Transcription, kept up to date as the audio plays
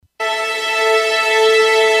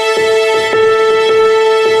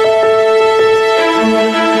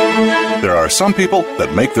some people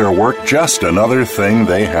that make their work just another thing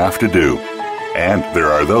they have to do. And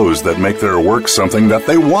there are those that make their work something that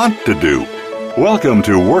they want to do. Welcome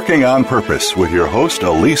to Working on Purpose with your host,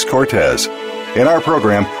 Elise Cortez. In our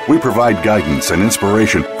program, we provide guidance and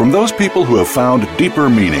inspiration from those people who have found deeper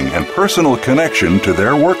meaning and personal connection to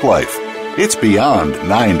their work life. It's beyond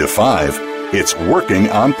 9 to 5. It's working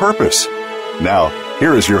on purpose. Now,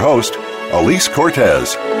 here is your host, Elise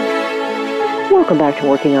Cortez. Welcome back to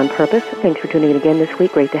Working on Purpose. Thanks for tuning in again this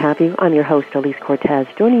week. Great to have you. I'm your host, Elise Cortez.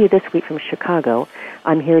 Joining you this week from Chicago.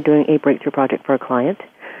 I'm here doing a breakthrough project for a client.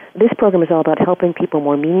 This program is all about helping people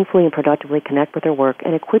more meaningfully and productively connect with their work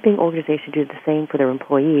and equipping organizations to do the same for their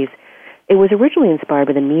employees. It was originally inspired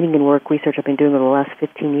by the meaning and work research I've been doing over the last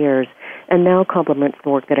 15 years and now complements the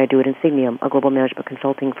work that I do at Insigniam, a global management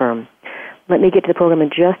consulting firm. Let me get to the program in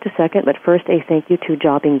just a second, but first a thank you to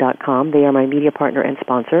Jobing.com. They are my media partner and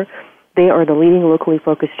sponsor. They are the leading locally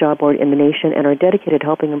focused job board in the nation and are dedicated to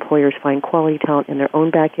helping employers find quality talent in their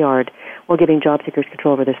own backyard while giving job seekers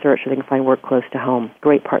control over their search so they can find work close to home.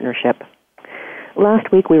 Great partnership.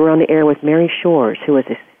 Last week, we were on the air with Mary Shores, who is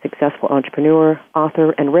a successful entrepreneur,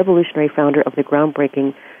 author, and revolutionary founder of the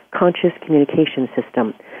groundbreaking Conscious Communication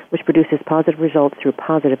System, which produces positive results through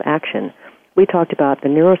positive action. We talked about the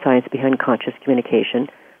neuroscience behind conscious communication,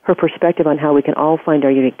 her perspective on how we can all find our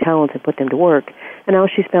unique talents and put them to work, and how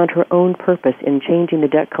she's found her own purpose in changing the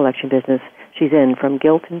debt collection business she's in from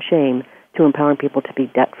guilt and shame to empowering people to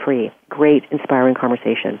be debt-free. Great, inspiring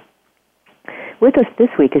conversation. With us this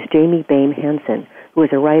week is Jamie Boehm Hansen, who is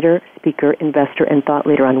a writer, speaker, investor, and thought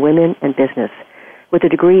leader on women and business. With a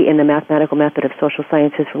degree in the mathematical method of social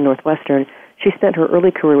sciences from Northwestern, she spent her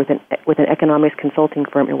early career with an economics consulting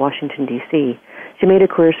firm in Washington, D.C. She made a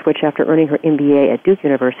career switch after earning her MBA at Duke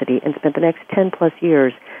University and spent the next 10-plus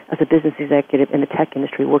years as a business executive in the tech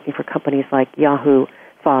industry working for companies like Yahoo,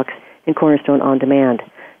 Fox, and Cornerstone On Demand.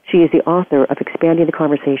 She is the author of Expanding the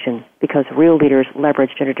Conversation because real leaders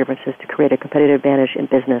leverage gender differences to create a competitive advantage in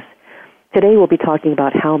business. Today we'll be talking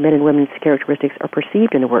about how men and women's characteristics are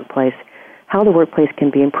perceived in the workplace, how the workplace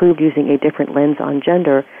can be improved using a different lens on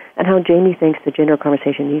gender, and how Jamie thinks the gender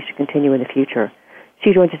conversation needs to continue in the future.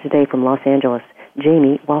 She joins us today from Los Angeles.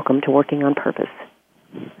 Jamie, welcome to Working on Purpose.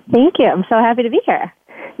 Thank you. I'm so happy to be here.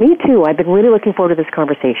 Me too. I've been really looking forward to this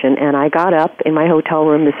conversation, and I got up in my hotel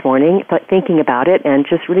room this morning thinking about it and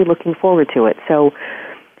just really looking forward to it. So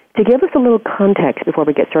to give us a little context before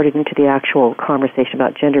we get started into the actual conversation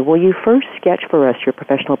about gender, will you first sketch for us your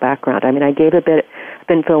professional background? I mean, I gave a bit of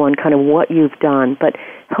info on kind of what you've done, but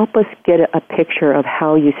help us get a picture of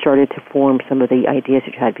how you started to form some of the ideas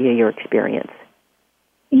that you had via your experience.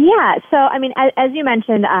 Yeah, so, I mean, as you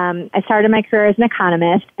mentioned, I started my career as an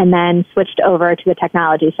economist and then switched over to the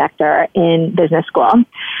technology sector in business school.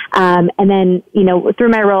 And then, you know, through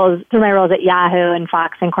my roles at Yahoo and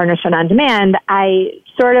Fox and Cornerstone On Demand, I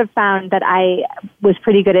sort of found that I was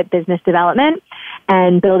pretty good at business development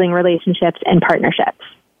and building relationships and partnerships.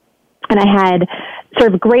 And I had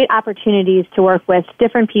sort of great opportunities to work with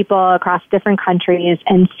different people across different countries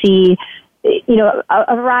and see, you know,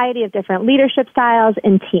 a variety of different leadership styles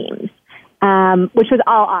and teams, which was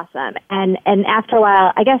all awesome. And after a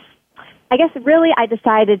while, I guess really I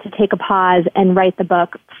decided to take a pause and write the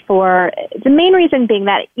book for the main reason being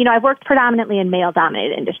that, you know, I've worked predominantly in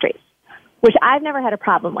male-dominated industries, which I've never had a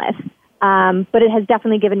problem with. But it has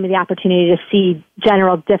definitely given me the opportunity to see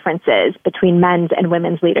general differences between men's and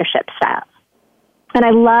women's leadership styles. And I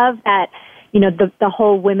love that, you know, the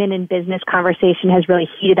whole women in business conversation has really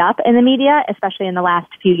heated up in the media, especially in the last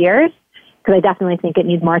few years, because I definitely think it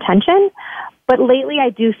needs more attention. But lately, I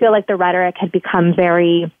do feel like the rhetoric had become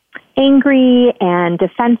very angry and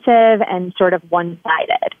defensive and sort of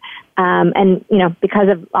one-sided. And, you know, because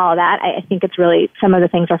of all of that, I think it's really, some of the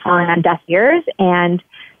things are falling on deaf ears and,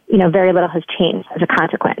 you know, very little has changed as a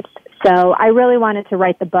consequence. So I really wanted to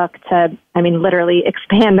write the book to, I mean, literally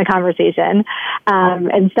expand the conversation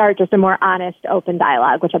and start just a more honest, open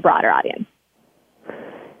dialogue with a broader audience.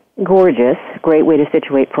 Gorgeous. Great way to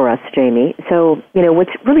situate for us, Jamie. So, you know, what's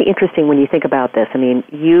really interesting when you think about this, I mean,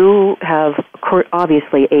 you have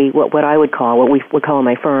obviously what I would call, what we would call in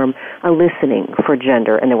my firm, a listening for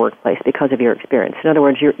gender in the workplace because of your experience. In other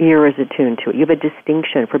words, your ear is attuned to it. You have a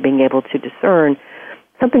distinction for being able to discern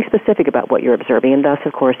something specific about what you're observing, and thus,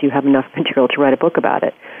 of course, you have enough material to write a book about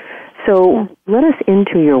it. So let us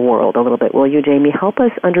into your world a little bit, will you, Jamie? Help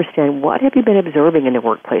us understand what have you been observing in the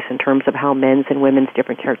workplace in terms of how men's and women's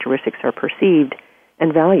different characteristics are perceived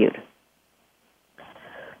and valued.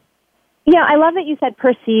 Yeah, I love that you said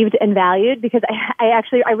perceived and valued because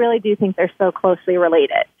I really do think they're so closely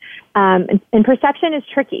related. And perception is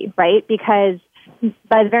tricky, right? Because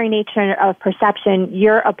by the very nature of perception,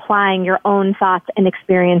 you're applying your own thoughts and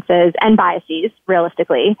experiences and biases,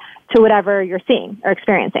 realistically, to whatever you're seeing or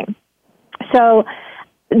experiencing. So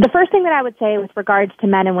the first thing that I would say with regards to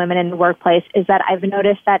men and women in the workplace is that I've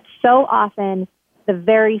noticed that so often the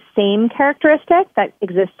very same characteristic that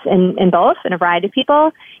exists in both, in a variety of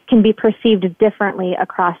people, can be perceived differently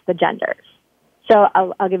across the genders. So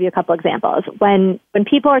I'll give you a couple examples. When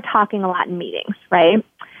people are talking a lot in meetings, right?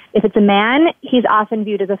 If it's a man, he's often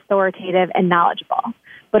viewed as authoritative and knowledgeable.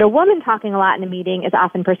 But a woman talking a lot in a meeting is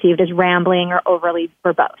often perceived as rambling or overly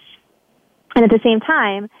verbose. And at the same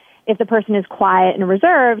time, if the person is quiet and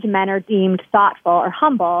reserved, men are deemed thoughtful or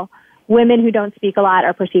humble. Women who don't speak a lot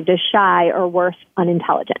are perceived as shy or worse,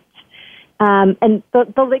 unintelligent. And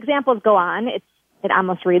the examples go on. It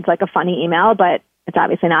almost reads like a funny email, but it's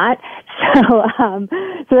obviously not. So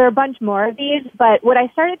there are a bunch more of these. But what I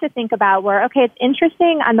started to think about were, okay, it's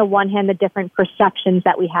interesting on the one hand, the different perceptions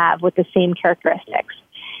that we have with the same characteristics.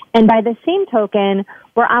 And by the same token,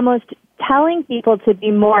 we're almost telling people to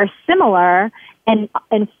be more similar and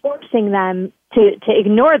forcing them to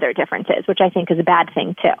ignore their differences, which I think is a bad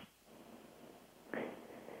thing too.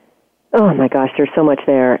 Oh my gosh, there's so much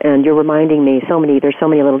there, and you're reminding me there's so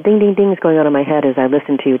many little ding ding dings going on in my head as I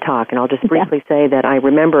listen to you talk, and I'll just briefly say that I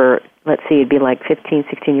remember, it'd be like 15,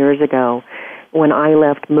 16 years ago, when I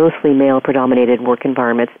left mostly male-predominated work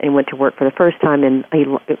environments and went to work for the first time in a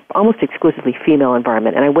almost exclusively female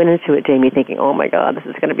environment, and I went into it, Jamie, thinking, oh my God, this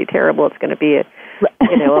is going to be terrible, it's going to be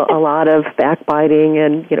a lot of backbiting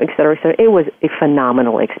and, et cetera, et cetera. It was a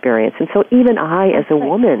phenomenal experience, and so even I, as a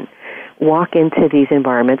woman, walk into these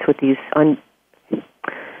environments with these,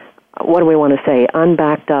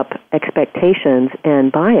 unbacked up expectations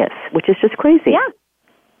and bias, which is just crazy. Yeah.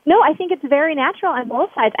 No, I think it's very natural on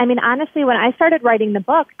both sides. I mean, honestly, when I started writing the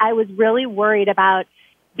book, I was really worried about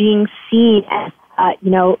being seen as,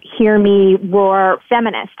 hear me roar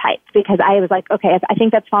feminist type, because I was like, okay, I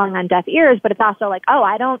think that's falling on deaf ears, but it's also like, oh,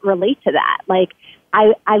 I don't relate to that. Like,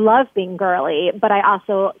 I love being girly, but I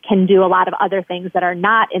also can do a lot of other things that are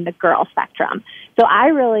not in the girl spectrum. So I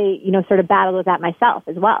really, sort of battled with that myself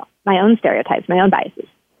as well. My own stereotypes, my own biases.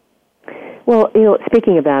 Well,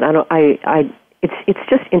 speaking of that, it's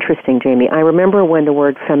just interesting, Jamie. I remember when the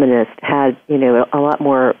word feminist had, a lot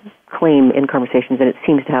more claim in conversations than it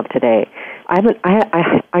seems to have today.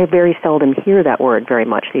 I very seldom hear that word very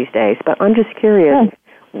much these days, but I'm just curious,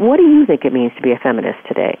 what do you think it means to be a feminist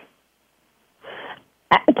today?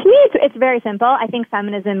 To me, it's very simple. I think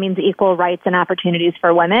feminism means equal rights and opportunities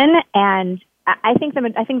for women, and I think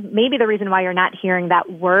maybe the reason why you're not hearing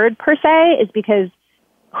that word per se is because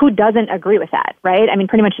who doesn't agree with that, right? I mean,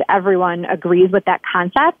 pretty much everyone agrees with that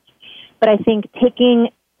concept, but I think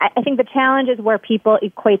the challenge is where people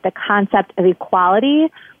equate the concept of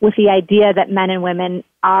equality with the idea that men and women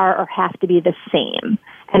are or have to be the same.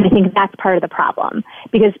 And I think that's part of the problem.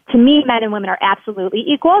 Because to me, men and women are absolutely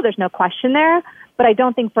equal. There's no question there. But I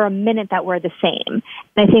don't think for a minute that we're the same.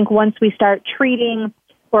 And I think once we start treating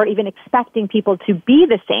or even expecting people to be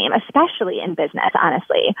the same, especially in business,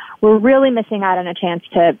 honestly, we're really missing out on a chance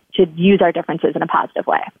to use our differences in a positive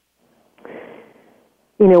way.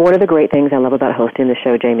 One of the great things I love about hosting the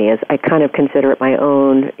show, Jamie, is I kind of consider it my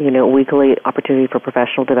own, weekly opportunity for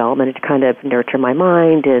professional development to kind of nurture my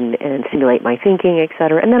mind and stimulate my thinking, et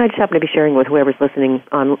cetera. And then I just happen to be sharing with whoever's listening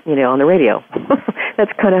on the radio.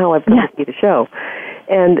 That's kind of how I've come to see the show.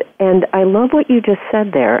 And I love what you just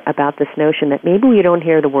said there about this notion that maybe we don't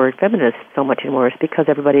hear the word feminist so much anymore is because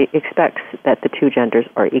everybody expects that the two genders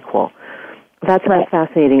are equal. That's a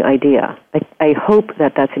fascinating idea. I hope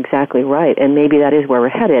that that's exactly right, and maybe that is where we're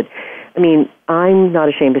headed. I mean, I'm not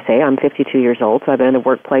ashamed to say I'm 52 years old, so I've been in the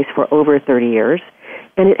workplace for over 30 years,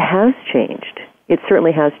 and it has changed. It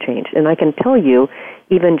certainly has changed. And I can tell you,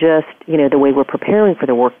 even just, the way we're preparing for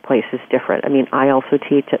the workplace is different. I mean, I also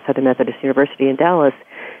teach at Southern Methodist University in Dallas,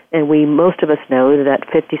 and most of us know that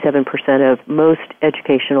 57% of most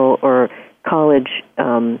educational or college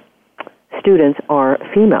students are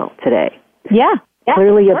female today. Yeah.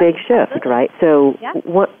 Clearly a big shift, right? So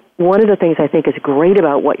one of the things I think is great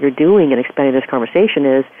about what you're doing and expanding this conversation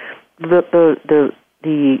is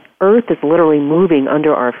the earth is literally moving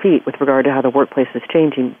under our feet with regard to how the workplace is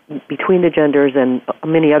changing between the genders and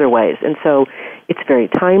many other ways. And so it's very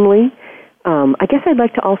timely. I guess I'd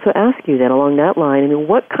like to also ask you then along that line,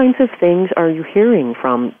 what kinds of things are you hearing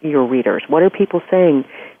from your readers? What are people saying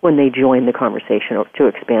when they join the conversation to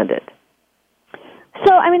expand it?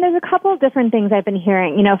 So, there's a couple of different things I've been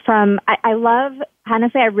hearing, I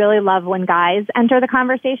really love when guys enter the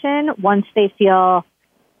conversation once they feel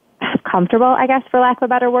comfortable, I guess, for lack of a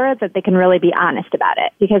better word, that they can really be honest about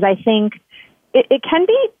it. Because I think it can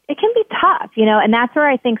be tough, and that's where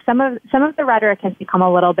I think some of the rhetoric has become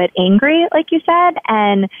a little bit angry, like you said,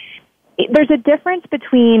 and there's a difference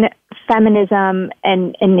between feminism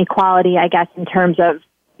and equality, I guess, in terms of,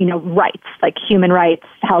 rights, like human rights,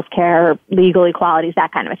 healthcare, legal equalities,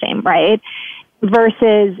 that kind of a thing, right?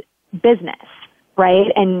 Versus business, right?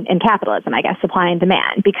 And capitalism, I guess, supply and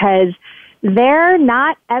demand, because there,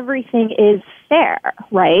 not everything is fair,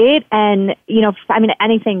 right? And,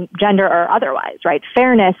 anything gender or otherwise, right?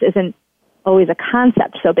 Fairness isn't always a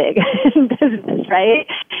concept so big in business, right?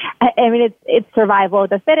 It's survival of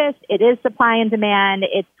the fittest. It is supply and demand.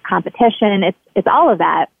 It's competition. It's all of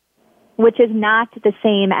that, which is not the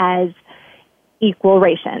same as equal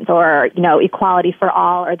rations or, equality for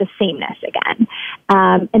all or the sameness again.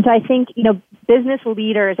 And so I think, business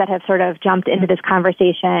leaders that have sort of jumped into this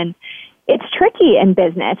conversation, it's tricky in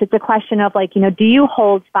business. It's a question of do you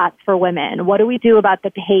hold spots for women? What do we do about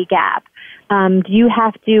the pay gap? Do you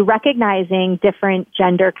have to recognizing different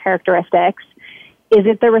gender characteristics? Is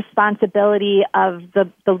it the responsibility of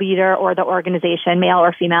the leader or the organization, male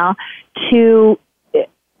or female, to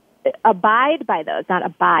abide by those, not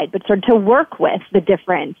abide, but sort of to work with the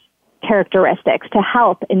different characteristics to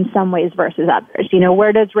help in some ways versus others?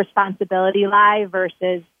 Where does responsibility lie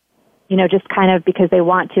versus, just kind of because they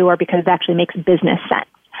want to or because it actually makes business sense?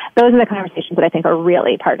 Those are the conversations that I think are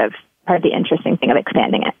really part of the interesting thing of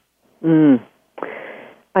expanding it.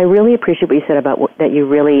 I really appreciate what you said about that you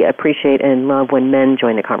really appreciate and love when men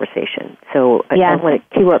join the conversation. So I want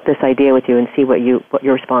to cue up this idea with you and see what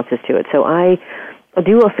your response is to it. So I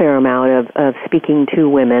do a fair amount of speaking to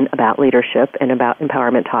women about leadership and about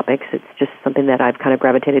empowerment topics. It's just something that I've kind of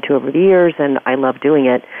gravitated to over the years, and I love doing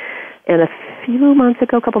it. And a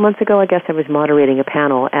couple months ago, I guess I was moderating a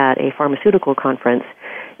panel at a pharmaceutical conference,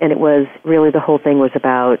 and it was really, the whole thing was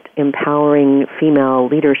about empowering female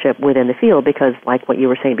leadership within the field because, like what you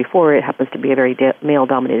were saying before, it happens to be a very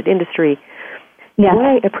male-dominated industry. Yeah. What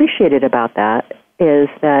I appreciated about that is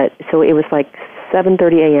that, so it was like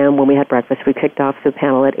 7:30 a.m. when we had breakfast. We kicked off the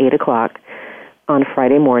panel at 8 o'clock on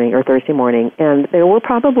Friday morning or Thursday morning, and there were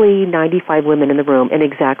probably 95 women in the room and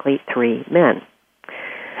exactly 3 men.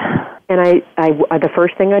 And the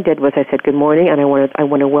first thing I did was I said, good morning, and I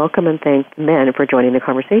want to welcome and thank men for joining the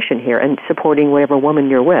conversation here and supporting whatever woman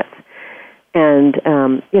you're with. And,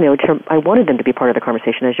 I wanted them to be part of the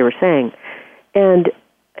conversation, as you were saying. And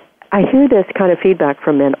I hear this kind of feedback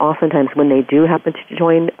from men oftentimes when they do happen to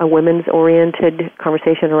join a women's-oriented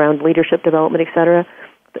conversation around leadership development, et cetera.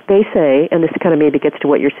 They say, and this kind of maybe gets to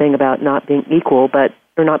what you're saying about not being equal,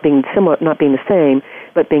 or not being similar, not being the same,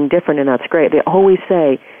 but being different, and that's great. They always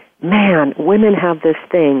say, man, women have this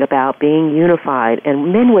thing about being unified,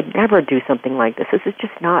 and men would never do something like this. This is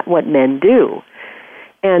just not what men do.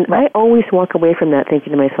 And I always walk away from that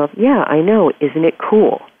thinking to myself, yeah, I know, isn't it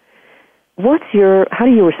cool? How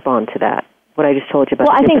do you respond to that, what I just told you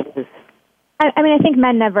about the differences? I think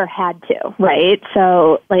men never had to, right?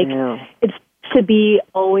 So, it's to be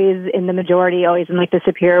always in the majority, always in the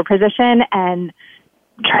superior position, and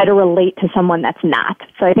try to relate to someone that's not.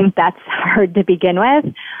 So I think that's hard to begin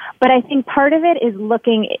with. But I think part of it is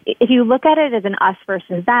if you look at it as an us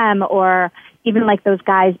versus them, or even those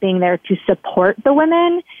guys being there to support the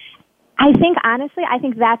women, I think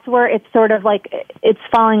that's where it's sort of it's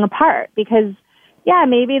falling apart because, yeah,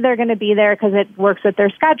 maybe they're going to be there because it works with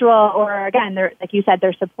their schedule, or again, they're, like you said,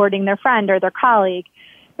 they're supporting their friend or their colleague.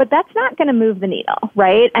 But that's not going to move the needle,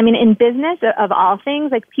 right? I mean, in business, of all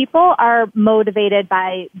things, people are motivated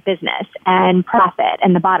by business and profit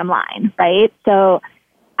and the bottom line, right? So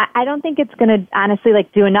I don't think it's going to honestly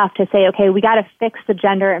do enough to say, okay, we got to fix the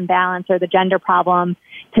gender imbalance or the gender problem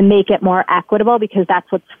to make it more equitable because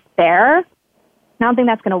that's what's fair. I don't think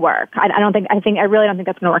that's going to work. I really don't think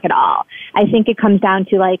that's going to work at all. I think it comes down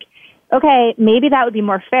to okay, maybe that would be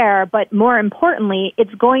more fair, but more importantly,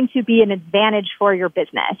 it's going to be an advantage for your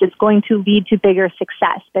business. It's going to lead to bigger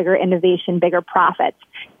success, bigger innovation, bigger profits.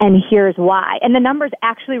 And here's why. And the numbers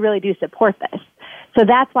actually really do support this. So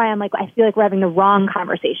that's why I feel we're having the wrong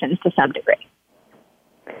conversations to some degree.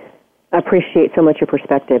 I appreciate so much your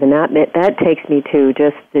perspective, and that takes me to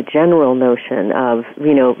just the general notion of,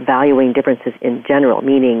 valuing differences in general,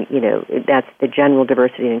 meaning, that's the general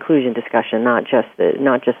diversity and inclusion discussion, not just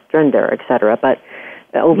gender, et cetera. But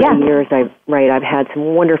over the years, I've had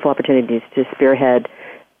some wonderful opportunities to spearhead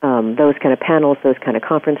those kind of panels, those kind of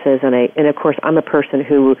conferences, and of course, I'm a person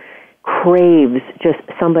who craves just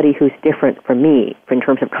somebody who's different from me in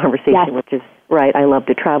terms of conversation, which is right. I love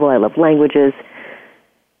to travel. I love languages.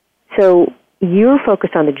 So you're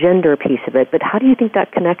focused on the gender piece of it, but how do you think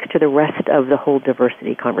that connects to the rest of the whole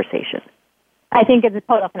diversity conversation? I think it's a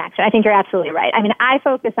total connection. I think you're absolutely right. I mean, I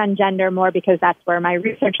focus on gender more because that's where my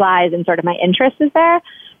research lies and sort of my interest is there.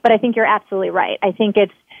 But I think you're absolutely right. I think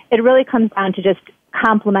it really comes down to just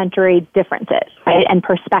complementary differences, right, and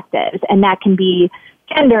perspectives. And that can be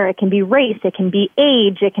gender, it can be race, it can be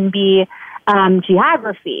age, it can be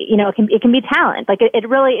geography. It can be talent. Like it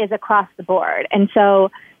really is across the board. And so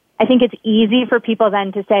I think it's easy for people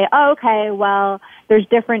then to say, oh, okay, well, there's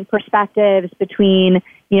different perspectives between,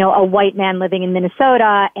 a white man living in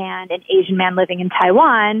Minnesota and an Asian man living in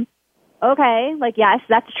Taiwan. Okay, like, yes,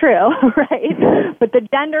 that's true, right? But the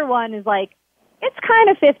gender one is like, it's kind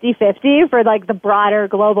of 50-50 for like the broader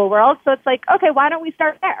global world. So it's like, okay, why don't we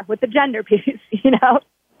start there with the gender piece,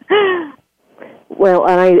 Well,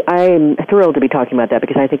 and I'm thrilled to be talking about that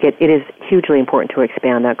because I think it is hugely important to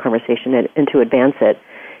expand that conversation and to advance it.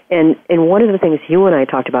 And one of the things you and I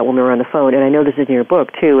talked about when we were on the phone, and I know this is in your book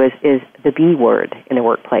too, is the B word in the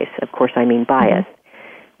workplace. Of course, I mean bias.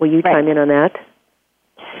 Mm-hmm. Will you chime in on that?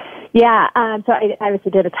 Yeah, so I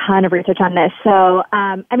obviously did a ton of research on this. So,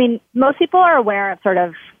 most people are aware of sort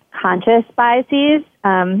of conscious biases,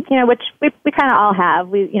 which we kind of all have.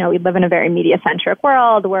 We live in a very media-centric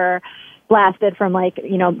world. We're blasted from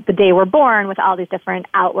the day we're born with all these different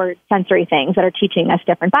outward sensory things that are teaching us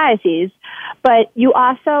different biases. But you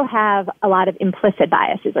also have a lot of implicit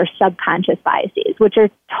biases or subconscious biases, which are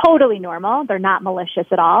totally normal. They're not malicious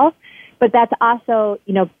at all. But that's also,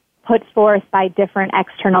 put forth by different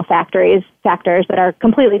external factors that are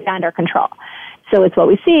completely beyond our control. So it's what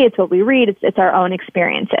we see, it's what we read, it's our own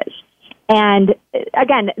experiences. And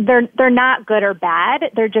again, they're not good or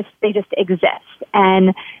bad. They just exist.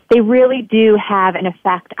 And they really do have an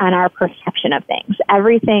effect on our perception of things.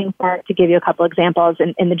 Everything, to give you a couple examples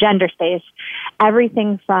in the gender space,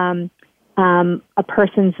 everything from a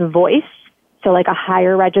person's voice, so like a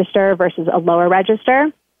higher register versus a lower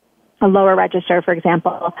register. A lower register, for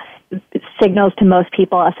example, signals to most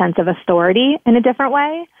people a sense of authority in a different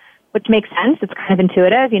way, which makes sense. It's kind of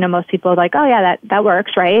intuitive. Most people are like, oh, yeah, that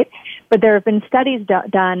works, right? But there have been studies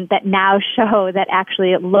done that now show that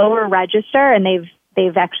actually lower register, and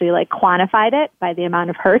they've actually quantified it by the amount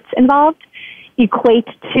of hertz involved, equate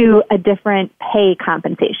to a different pay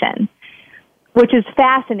compensation, which is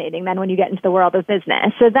fascinating then when you get into the world of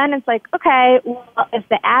business. So then it's like, okay, well, if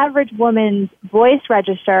the average woman's voice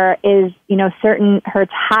register is, certain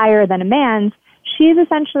hertz higher than a man's, she's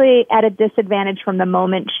essentially at a disadvantage from the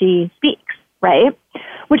moment she speaks, right?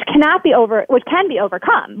 Which can be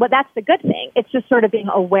overcome. But that's the good thing. It's just sort of being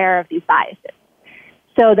aware of these biases.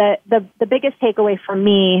 So the biggest takeaway for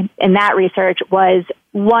me in that research was,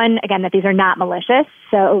 one, again, that these are not malicious.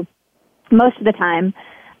 So most of the time,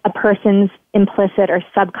 a person's implicit or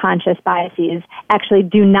subconscious biases actually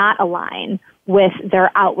do not align with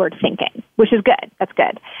their outward thinking, which is good. That's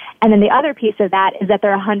good. And then the other piece of that is that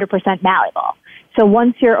they're 100% malleable. So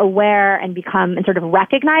once you're aware and sort of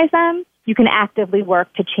recognize them, you can actively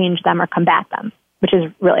work to change them or combat them, which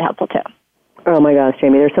is really helpful too. Oh my gosh,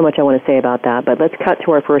 Jamie, there's so much I want to say about that, but let's cut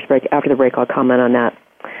to our first break. After the break, I'll comment on that.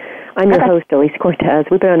 I'm your host, Elise Cortez.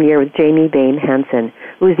 We've been on the air with Jamie Bain Hansen,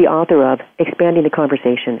 who is the author of Expanding the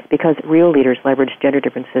Conversation, Because Real Leaders Leverage Gender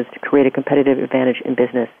Differences to Create a Competitive Advantage in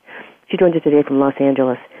Business. She joins us today from Los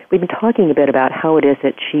Angeles. We've been talking a bit about how it is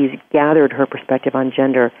that she's gathered her perspective on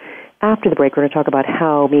gender. After the break, we're going to talk about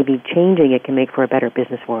how maybe changing it can make for a better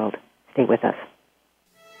business world. Stay with us.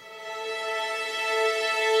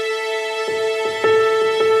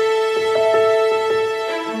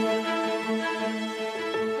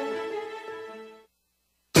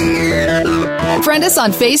 Friend us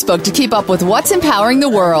on Facebook to keep up with what's empowering the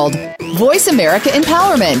world. Voice America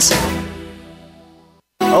Empowerment.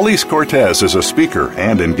 Elise Cortez is a speaker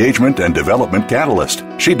and engagement and development catalyst.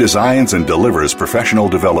 She designs and delivers professional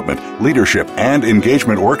development, leadership, and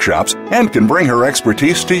engagement workshops and can bring her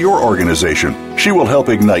expertise to your organization. She will help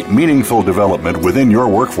ignite meaningful development within your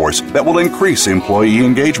workforce that will increase employee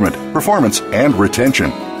engagement, performance, and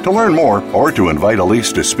retention. To learn more or to invite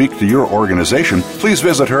Elise to speak to your organization, please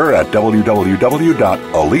visit her at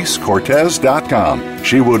www.elisecortez.com.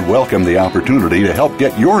 She would welcome the opportunity to help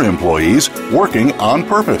get your employees working on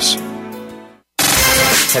purpose.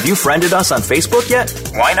 Have you friended us on Facebook yet?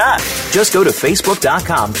 Why not? Just go to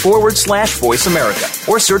facebook.com/Voice America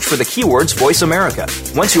or search for the keywords Voice America.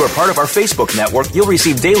 Once you are part of our Facebook network, you'll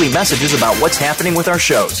receive daily messages about what's happening with our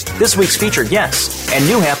shows, this week's featured guests, and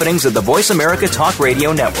new happenings of the Voice America Talk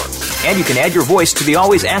Radio Network. And you can add your voice to the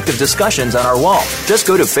always active discussions on our wall. Just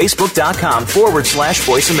go to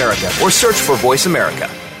facebook.com/Voice America or search for Voice America.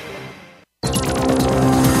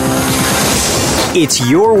 It's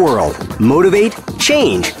your world. Motivate,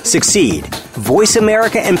 change, succeed.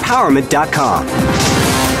 VoiceAmericaEmpowerment.com.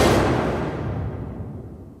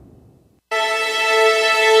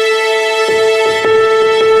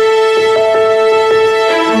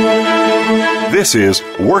 This is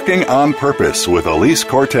Working on Purpose with Elise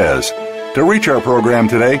Cortez. To reach our program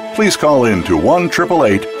today, please call in to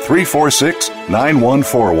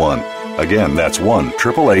 1-888-346-9141. Again, that's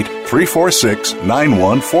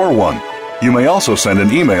 1-888-346-9141. You may also send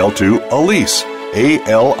an email to Elise,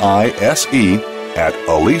 A-L-I-S-E, at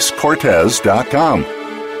EliseCortez.com.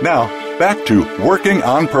 Now, back to Working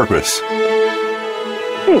on Purpose.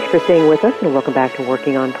 Thanks for staying with us, and welcome back to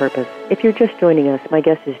Working on Purpose. If you're just joining us, my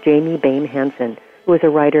guest is Jamie Bain Hansen, who is a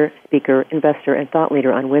writer, speaker, investor, and thought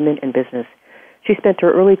leader on women and business. She spent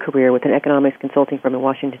her early career with an economics consulting firm in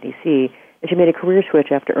Washington, D.C., and she made a career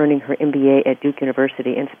switch after earning her MBA at Duke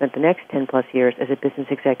University and spent the next 10-plus years as a business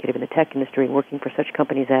executive in the tech industry working for such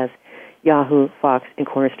companies as Yahoo, Fox, and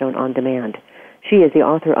Cornerstone On Demand. She is the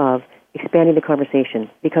author of Expanding the Conversation,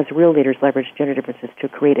 Because Real Leaders Leverage Gender Differences to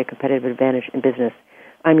Create a Competitive Advantage in Business.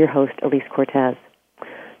 I'm your host, Elise Cortez.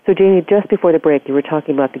 So, Jamie, just before the break, you were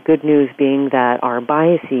talking about the good news being that our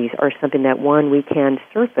biases are something that, one, we can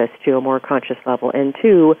surface to a more conscious level, and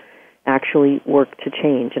two, actually work to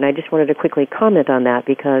change. And I just wanted to quickly comment on that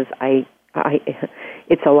because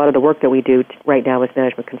it's a lot of the work that we do right now as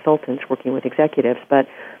management consultants working with executives, but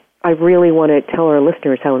I really want to tell our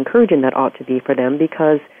listeners how encouraging that ought to be for them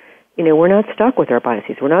because, you know, we're not stuck with our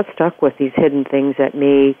biases. We're not stuck with these hidden things that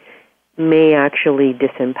may actually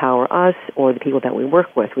disempower us or the people that we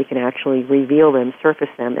work with. We can actually reveal them, surface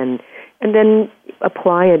them, and then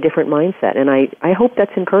apply a different mindset. And I hope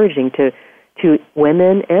that's encouraging to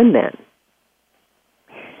women and men.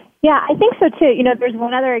 Yeah, I think so too. You know, there's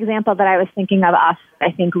one other example that I was thinking of I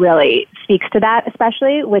think really speaks to that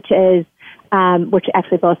especially, which is which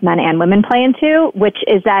actually both men and women play into, which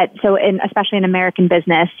is that, especially in American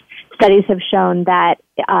business, studies have shown that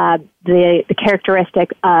the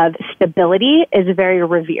characteristic of stability is very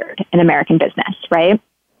revered in American business, right?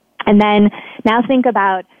 And then now think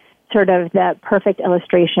about sort of the perfect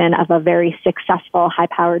illustration of a very successful,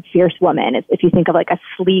 high-powered, fierce woman. If you think of like a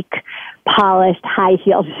sleek, polished,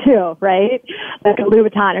 high-heeled shoe, right? Like a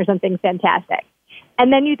Louboutin or something fantastic.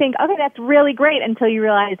 And then you think, okay, that's really great until you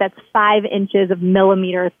realize that's 5 inches of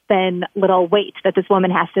millimeter thin little weight that this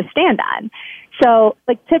woman has to stand on. So,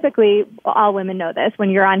 like, typically, all women know this,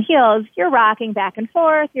 when you're on heels, you're rocking back and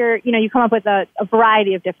forth. You come up with a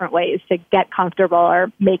variety of different ways to get comfortable or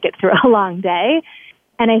make it through a long day.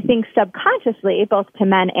 And I think subconsciously, both to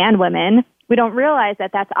men and women, we don't realize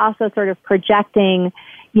that that's also sort of projecting,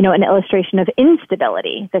 an illustration of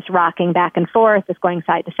instability, this rocking back and forth, this going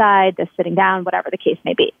side to side, this sitting down, whatever the case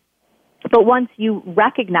may be. But once you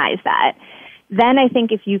recognize that, then I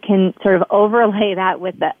think if you can sort of overlay that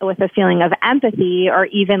with a feeling of empathy, or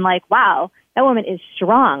even like, wow, that woman is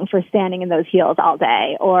strong for standing in those heels all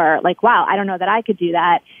day, or like, wow, I don't know that I could do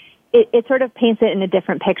that. It sort of paints it in a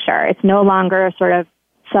different picture. It's no longer a sort of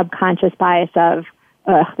subconscious bias of,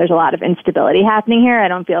 there's a lot of instability happening here, I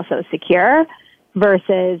don't feel so secure,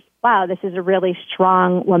 versus, wow, this is a really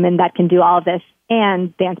strong woman that can do all of this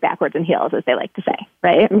and dance backwards in heels, as they like to say,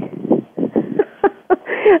 right?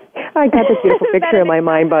 I got this beautiful picture in my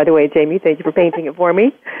mind, by the way, Jamie. Thank you for painting it for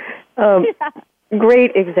me.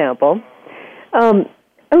 Great example.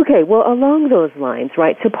 Okay, well, along those lines,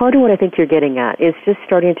 right, so part of what I think you're getting at is just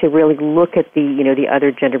starting to really look at the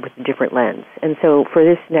other gender with a different lens. And so for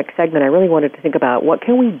this next segment, I really wanted to think about what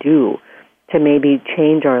can we do to maybe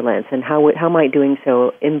change our lens, and how might doing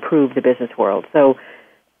so improve the business world. So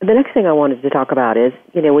the next thing I wanted to talk about is,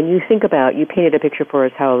 when you think about, you painted a picture for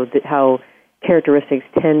us how characteristics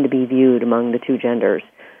tend to be viewed among the two genders.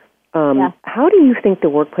 How do you think the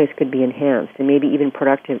workplace could be enhanced and maybe even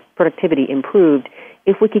productivity improved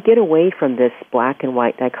if we could get away from this black and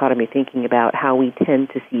white dichotomy thinking about how we tend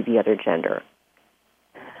to see the other gender?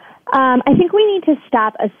 I think we need to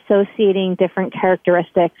stop associating different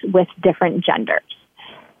characteristics with different genders.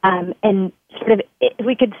 And sort of, if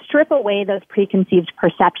we could strip away those preconceived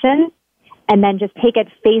perceptions and then just take at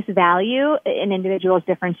face value an individual's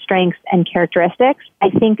different strengths and characteristics, I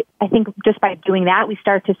think just by doing that, we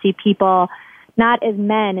start to see people not as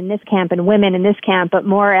men in this camp and women in this camp, but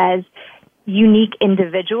more as unique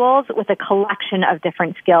individuals with a collection of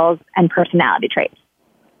different skills and personality traits.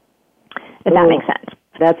 If that makes sense.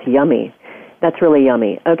 That's yummy. That's really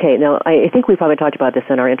yummy. Okay, now I think we probably talked about this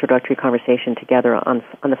in our introductory conversation together on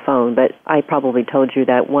the phone, but I probably told you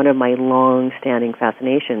that one of my long-standing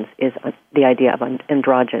fascinations is the idea of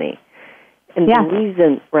androgyny. And the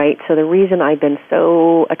reason, right, so the reason I've been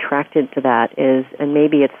so attracted to that is, and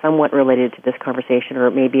maybe it's somewhat related to this conversation,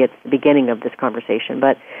 or maybe it's the beginning of this conversation,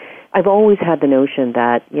 but I've always had the notion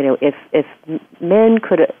that, if men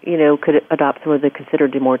could adopt some of the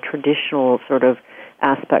considered more traditional sort of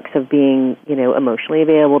aspects of being, emotionally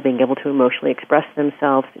available, being able to emotionally express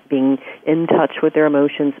themselves, being in touch with their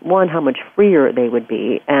emotions, one, how much freer they would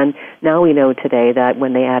be. And now we know today that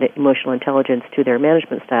when they add emotional intelligence to their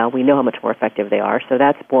management style, we know how much more effective they are. So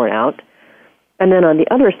that's borne out. And then on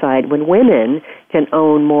the other side, when women can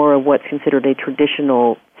own more of what's considered a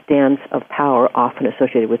traditional stance of power, often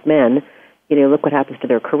associated with men, look what happens to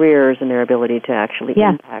their careers and their ability to actually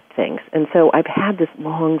impact things. And so I've had this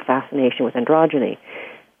long fascination with androgyny.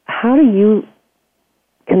 How do you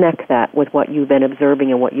connect that with what you've been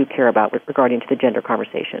observing and what you care about regarding to the gender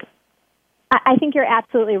conversation? I think you're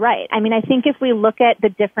absolutely right. I mean, I think if we look at the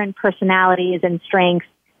different personalities and strengths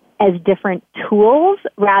as different tools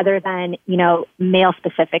rather than,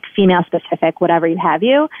 male-specific, female-specific, whatever have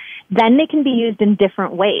you, then they can be used in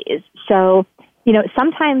different ways. So,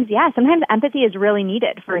 sometimes empathy is really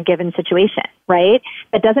needed for a given situation, right?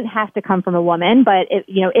 It doesn't have to come from a woman, but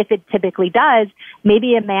if it typically does,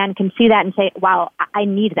 maybe a man can see that and say, wow, I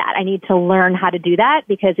need that. I need to learn how to do that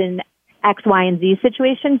because in X, Y, and Z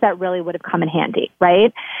situations, that really would have come in handy,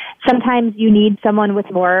 right? Sometimes you need someone with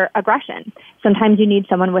more aggression. Sometimes you need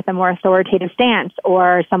someone with a more authoritative stance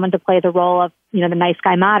or someone to play the role of, the nice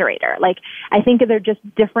guy moderator. Like, I think they're just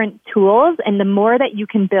different tools, and the more that you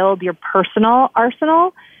can build your personal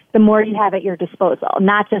arsenal, the more you have at your disposal,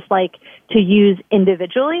 not just like to use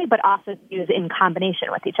individually, but also to use in combination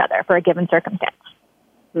with each other for a given circumstance.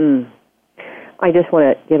 I just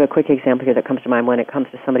want to give a quick example here that comes to mind when it comes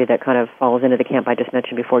to somebody that kind of falls into the camp I just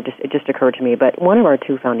mentioned before. It just occurred to me. But one of our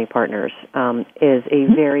two founding partners is a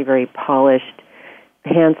very, very polished,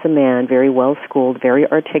 handsome man, very well-schooled, very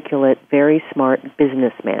articulate, very smart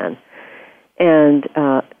businessman. And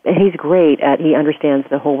he's great he understands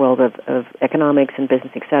the whole world of economics and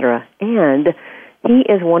business, et cetera. And he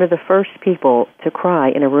is one of the first people to cry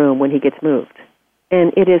in a room when he gets moved.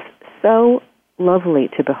 And it is so lovely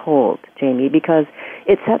to behold, Jamie, because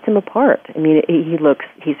it sets him apart. I mean,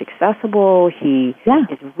 he's accessible, he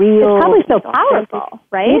is real. It's probably so powerful,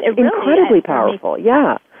 right? It's incredibly powerful,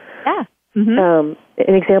 Yeah. Mm-hmm.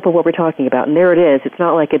 An example of what we're talking about, and there it is. It's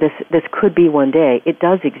not like this could be one day. It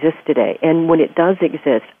does exist today. And when it does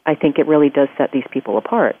exist, I think it really does set these people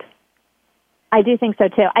apart. I do think so,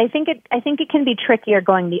 too. I think it can be trickier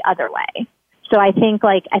going the other way. So I think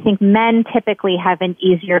men typically have an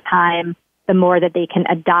easier time the more that they can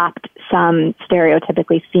adopt some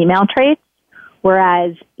stereotypically female traits.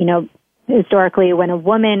 Whereas, historically, when a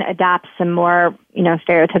woman adopts some more,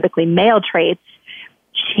 stereotypically male traits,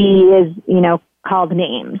 she is, called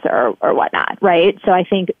names or whatnot, right? So I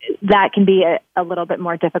think that can be a little bit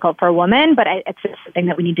more difficult for a woman, but it's just something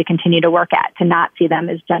that we need to continue to work at, to not see them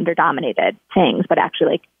as gender-dominated things, but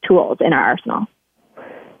actually like tools in our arsenal.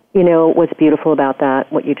 What's beautiful about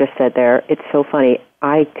that, what you just said there, it's so funny.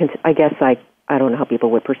 I don't know how people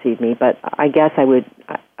would perceive me, but I guess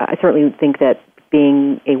I certainly think that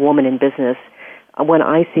being a woman in business, when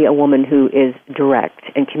I see a woman who is direct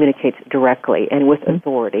and communicates directly and with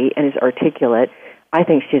authority and is articulate, I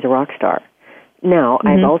think she's a rock star. Now,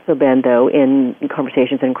 I've also been, though, in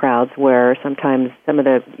conversations in crowds where sometimes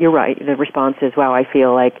you're right, the response is, wow, I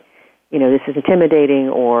feel like, this is intimidating,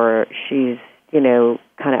 or she's,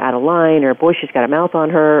 kind of out of line, or boy, she's got a mouth on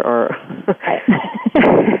her, or...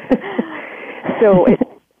 So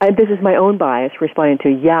this is my own bias responding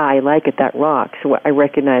to, I like it, that rocks. So I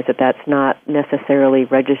recognize that that's not necessarily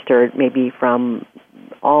registered maybe from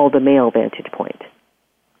all the male vantage point.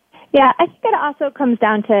 Yeah, I think it also comes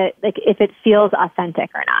down to, if it feels authentic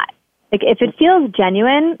or not. If it feels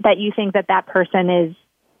genuine, that you think that person is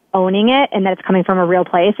owning it and that it's coming from a real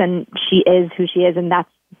place and she is who she is, and that's,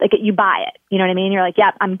 you buy it. You know what I mean? You're like,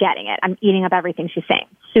 yep, I'm getting it. I'm eating up everything she's saying.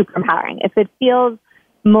 Super empowering. If it feels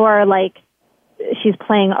more like she's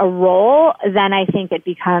playing a role, then I think it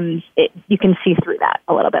becomes, you can see through that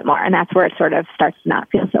a little bit more, and that's where it sort of starts to not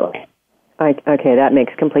feel so right. Okay, that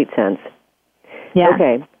makes complete sense. Yeah.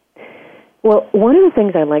 Okay. Well, one of the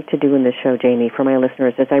things I like to do in this show, Jamie, for my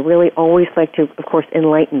listeners is I really always like to, of course,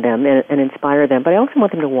 enlighten them and inspire them, but I also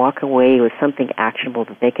want them to walk away with something actionable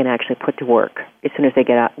that they can actually put to work as soon as they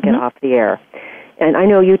get off the air. And I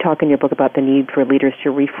know you talk in your book about the need for leaders to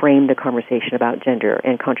reframe the conversation about gender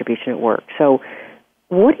and contribution at work. So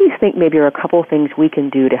what do you think maybe are a couple of things we can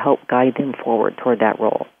do to help guide them forward toward that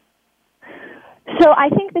role? So I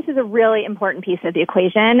think this is a really important piece of the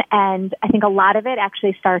equation, and I think a lot of it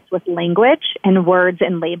actually starts with language and words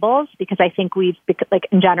and labels, because I think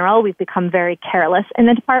in general, we've become very careless in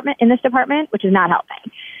this department, which is not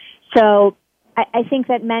helping. So I think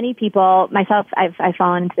that many people, myself, I've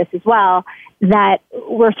fallen into this as well, that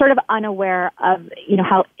we're sort of unaware of,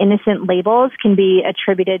 how innocent labels can be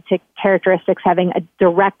attributed to characteristics having a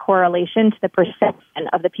direct correlation to the perception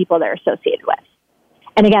of the people they're associated with.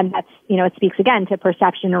 And again, that's, it speaks again to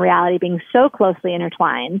perception and reality being so closely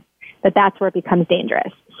intertwined that's where it becomes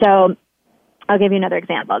dangerous. So I'll give you another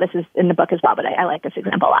example. This is in the book as well, but I like this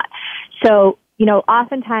example a lot. So,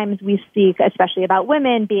 oftentimes we speak, especially about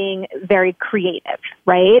women being very creative,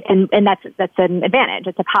 right? And that's an advantage.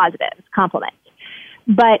 It's a positive. It's a compliment.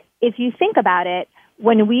 But if you think about it,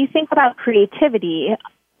 when we think about creativity,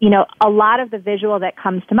 a lot of the visual that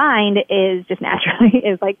comes to mind is just naturally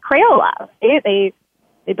is like Crayola.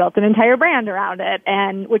 They built an entire brand around it,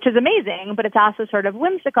 and which is amazing, but it's also sort of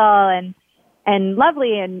whimsical and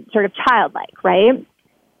lovely and sort of childlike, right?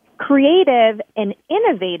 Creative and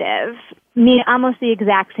innovative mean almost the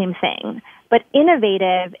exact same thing, but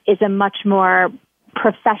innovative is a much more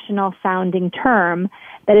professional sounding term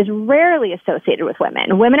that is rarely associated with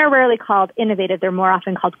women. Women are rarely called innovative. They're more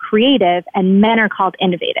often called creative, and men are called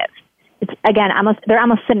innovative. It's, again, they're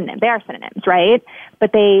almost synonyms. They are synonyms, right?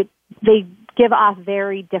 But they give off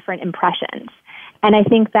very different impressions. And I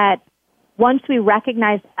think that once we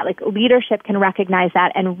recognize that, like leadership can recognize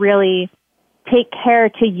that and really take care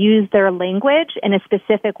to use their language in a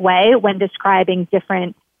specific way when describing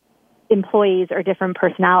different employees or different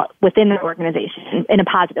personnel within the organization in a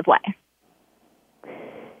positive way.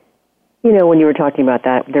 When you were talking about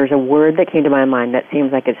that, there's a word that came to my mind that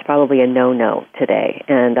seems like it's probably a no-no today,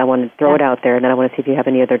 and I want to throw it out there, and then I want to see if you have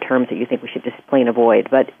any other terms that you think we should just plain avoid.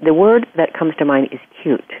 But the word that comes to mind is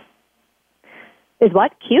cute. Is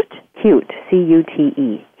what? Cute? Cute.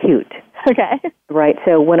 C-U-T-E. Cute. Okay. Right.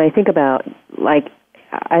 So when I think about, like,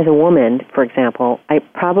 as a woman, for example, I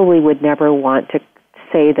probably would never want to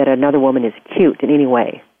say that another woman is cute in any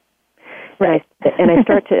way. Right. And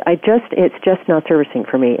it's just not servicing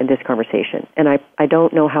for me in this conversation. And I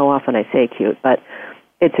don't know how often I say cute, but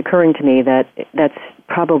it's occurring to me that that's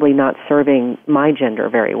probably not serving my gender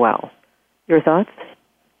very well. Your thoughts?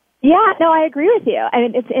 Yeah, no, I agree with you. I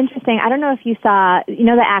mean, it's interesting. I don't know if you saw,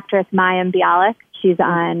 the actress Mayim Bialik. She's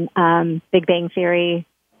on Big Bang Theory.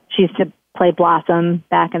 She used to play Blossom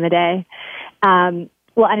back in the day.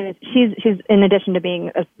 Well, anyways, she's in addition to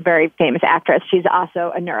being a very famous actress, she's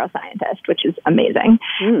also a neuroscientist, which is amazing.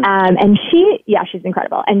 And she's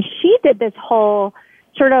incredible. And she did this whole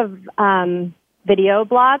sort of video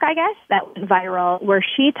blog, I guess, that went viral, where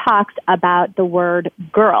she talks about the word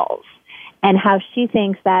girls and how she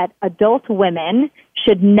thinks that adult women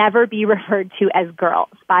should never be referred to as girls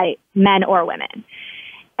by men or women.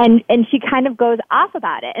 And she kind of goes off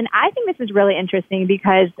about it. And I think this is really interesting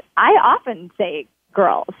because I often say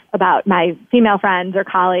girls about my female friends or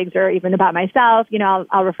colleagues or even about myself.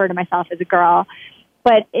 I'll refer to myself as a girl.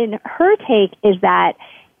 But in her take is that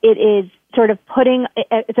it is sort of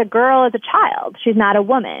it's a girl as a child. She's not a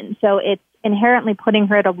woman. So it's inherently putting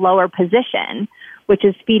her at a lower position, which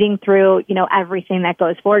is feeding through, everything that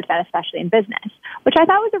goes forward to that, especially in business, which I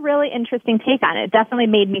thought was a really interesting take on it. It definitely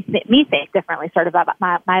made me think differently sort of about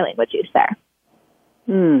my language use there.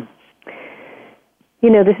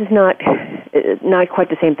 This is not quite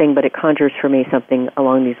the same thing, but it conjures for me something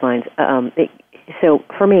along these lines. So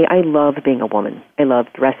for me, I love being a woman. I love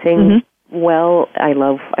dressing well. I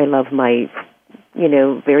love my,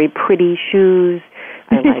 very pretty shoes.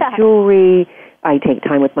 I like jewelry. I take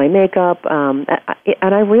time with my makeup, and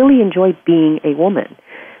I really enjoy being a woman.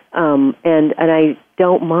 And I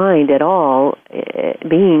don't mind at all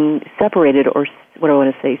being separated or what do I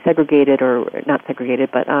want to say, segregated or not segregated,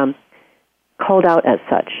 but called out as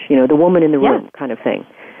such, the woman in the room kind of thing.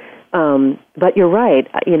 But you're right,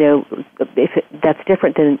 that's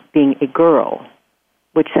different than being a girl,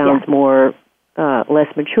 which sounds more less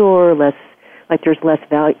mature, less like there's less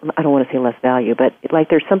value. I don't want to say less value, but like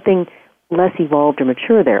there's something less evolved or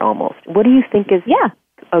mature there almost. What do you think is... Yeah.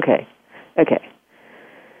 Okay.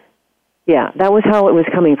 Yeah, that was how it was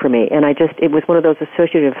coming for me, and it was one of those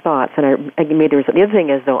associative thoughts, and I made the other thing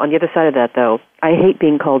is, though, on the other side of that, though, I hate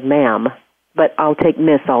being called ma'am, but I'll take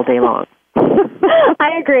miss all day long.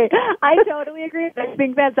 I agree. I totally agree. I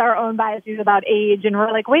think that's our own biases about age, and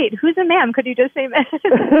we're like, wait, who's a ma'am? Could you just say miss?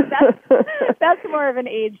 That's more of an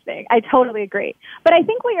age thing. I totally agree. But I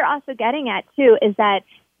think what you're also getting at, too, is that,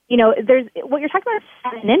 there's what you're talking about is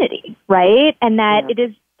femininity, right? And that it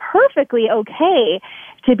is perfectly okay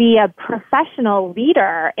to be a professional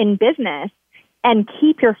leader in business and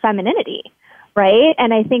keep your femininity, right?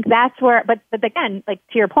 And I think that's where, but again, like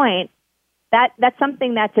to your point, that's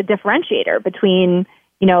something that's a differentiator between,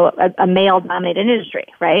 a male-dominated industry,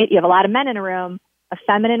 right? You have a lot of men in a room. A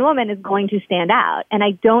feminine woman is going to stand out. And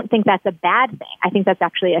I don't think that's a bad thing. I think that's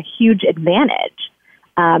actually a huge advantage.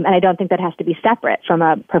 And I don't think that has to be separate from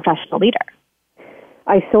a professional leader.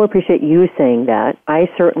 I so appreciate you saying that. I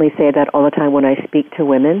certainly say that all the time when I speak to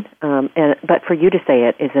women, but for you to say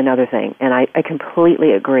it is another thing. And I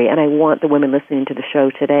completely agree. And I want the women listening to the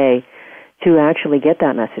show today to actually get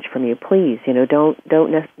that message from you. Please,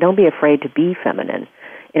 don't be afraid to be feminine.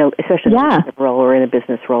 Especially in a leadership role or in a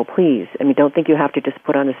business role, please. I mean, don't think you have to just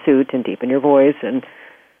put on a suit and deepen your voice, and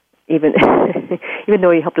even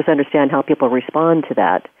though you helped us understand how people respond to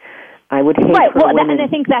that, I would hate for women. And I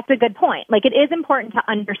think that's a good point. Like, it is important to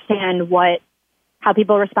understand how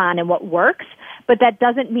people respond and what works, but that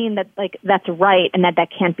doesn't mean that that's right and that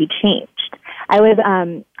can't be changed. I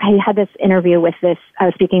had this interview I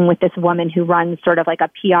was speaking with this woman who runs sort of like a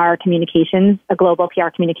global PR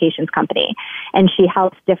communications company. And she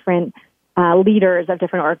helps different leaders of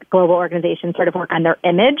different global organizations sort of work on their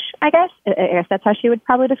image, I guess. I guess that's how she would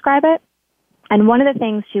probably describe it. And one of the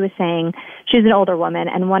things she was saying, she's an older woman,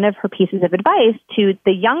 and one of her pieces of advice to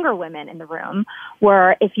the younger women in the room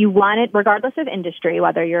were, if you wanted, regardless of industry,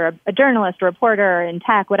 whether you're a journalist, a reporter, in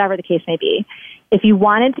tech, whatever the case may be, if you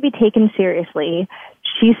wanted to be taken seriously,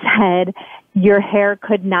 she said, your hair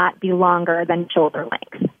could not be longer than shoulder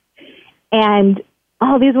length. And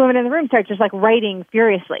all these women in the room start just writing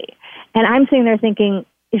furiously. And I'm sitting there thinking,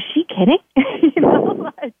 is she kidding?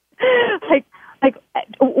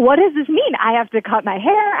 What does this mean? I have to cut my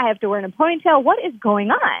hair. I have to wear in a ponytail. What is going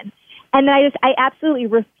on? And I absolutely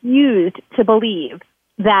refused to believe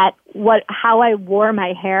that how I wore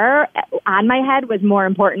my hair on my head was more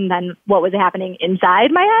important than what was happening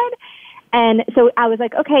inside my head. And so I was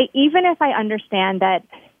like, okay, even if I understand that,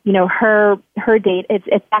 her data,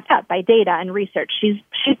 it's backed up by data and research. She's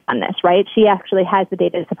done this, right? She actually has the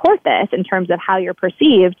data to support this in terms of how you're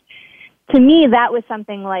perceived. To me, that was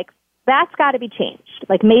something that's got to be changed.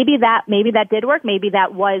 Maybe that did work. Maybe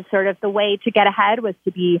that was sort of the way to get ahead, was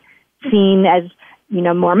to be seen as,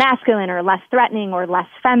 more masculine or less threatening or less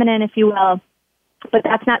feminine, if you will. But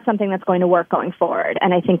that's not something that's going to work going forward.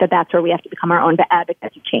 And I think that's where we have to become our own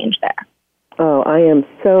advocates to change there. Oh, I am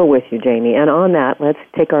so with you, Jamie. And on that, let's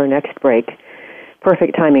take our next break.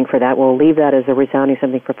 Perfect timing for that. We'll leave that as a resounding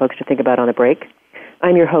something for folks to think about on the break.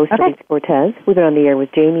 I'm your host, Elise Cortez. We've been on the air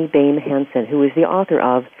with Jamie Boehm Hansen, who is the author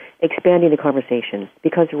of Expanding the Conversation,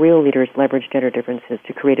 Because Real Leaders Leverage Gender Differences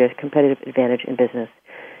to Create a Competitive Advantage in Business.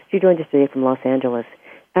 She joined us today from Los Angeles.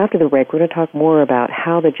 After the break, we're going to talk more about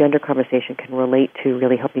how the gender conversation can relate to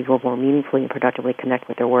really helping people more meaningfully and productively connect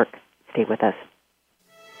with their work. Stay with us.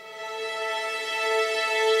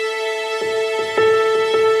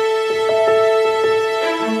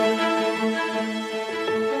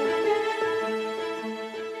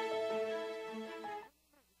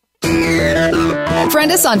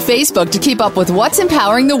 Friend us on Facebook to keep up with what's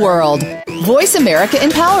empowering the world. Voice America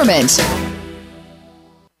Empowerment.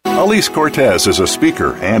 Elise Cortez is a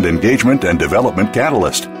speaker and engagement and development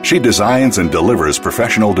catalyst. She designs and delivers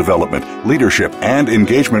professional development, leadership, and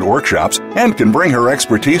engagement workshops and can bring her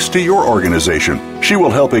expertise to your organization. She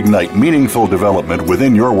will help ignite meaningful development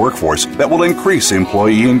within your workforce that will increase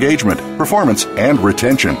employee engagement, performance, and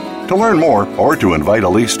retention. To learn more or to invite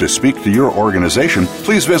Elise to speak to your organization,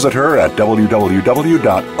 please visit her at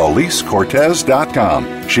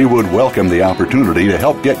www.elisecortez.com. She would welcome the opportunity to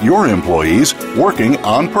help get your employees working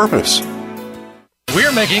on purpose.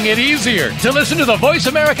 We're making it easier to listen to the Voice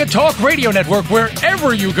America Talk Radio Network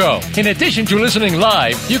wherever you go. In addition to listening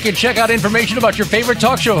live, you can check out information about your favorite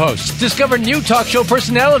talk show hosts, discover new talk show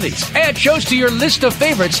personalities, add shows to your list of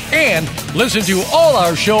favorites, and listen to all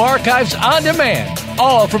our show archives on demand.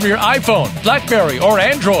 All from your iPhone, BlackBerry, or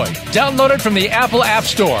Android. Download it from the Apple App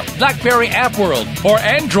Store, BlackBerry App World, or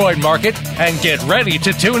Android Market, and get ready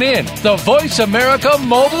to tune in. The Voice America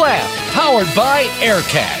mobile app, powered by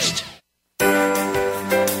Aircast.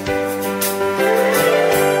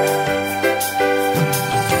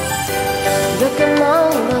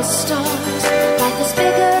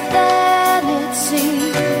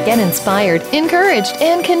 Get inspired, encouraged,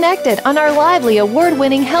 and connected on our lively,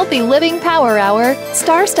 award-winning Healthy Living Power Hour,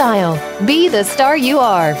 Star Style. Be the star you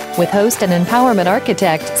are, with host and empowerment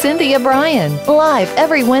architect Cynthia Bryan. Live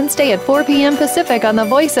every Wednesday at 4 p.m. Pacific on the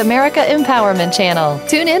Voice America Empowerment Channel.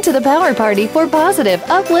 Tune in to the Power Party for positive,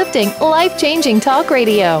 uplifting, life-changing talk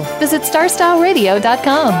radio. Visit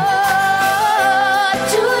starstyleradio.com.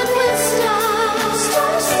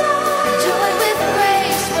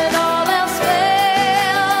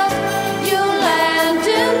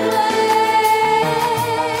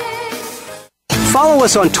 follow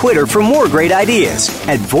us on Twitter for more great ideas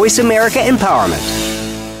at Voice America Empowerment.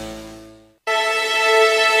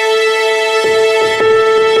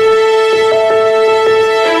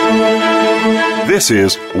 This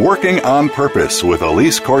is Working on Purpose with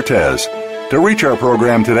Elise Cortez. To reach our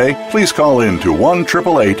program today, please call in to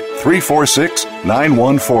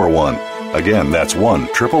 1-888-346-9141. Again, that's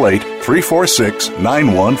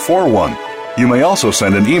 1-888-346-9141. You may also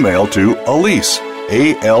send an email to Elise,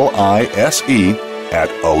 A-L-I-S-E, at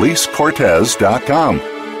EliseCortez.com.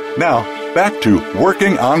 Now, back to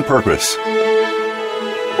Working on Purpose.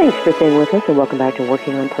 Thanks for staying with us, and welcome back to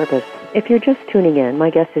Working on Purpose. If you're just tuning in, my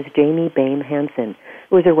guest is Jamie Boehm Hansen,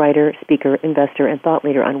 who is a writer, speaker, investor, and thought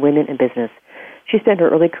leader on women in business. She spent her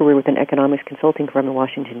early career with an economics consulting firm in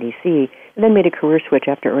Washington, D.C., and then made a career switch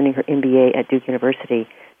after earning her MBA at Duke University,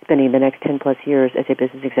 spending the next 10-plus years as a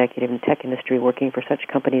business executive in the tech industry working for such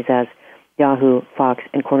companies as Yahoo, Fox,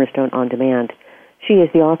 and Cornerstone On Demand. She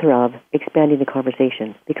is the author of Expanding the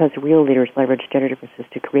Conversation, Because Real Leaders Leverage Gender Differences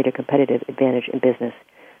to Create a Competitive Advantage in Business.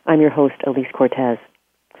 I'm your host, Elise Cortez.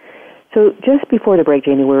 So just before the break,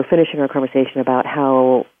 Jamie, we were finishing our conversation about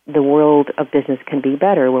how the world of business can be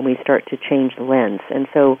better when we start to change the lens. And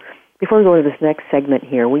so before we go into this next segment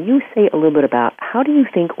here, will you say a little bit about how do you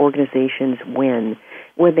think organizations win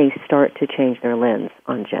when they start to change their lens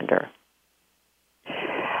on gender?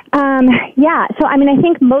 I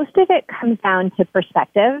think most of it comes down to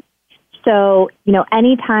perspective. So,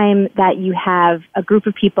 anytime that you have a group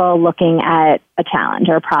of people looking at a challenge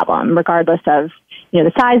or a problem, regardless of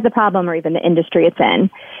the size of the problem or even the industry it's in,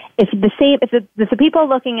 if the people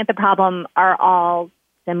looking at the problem are all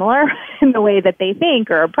similar in the way that they think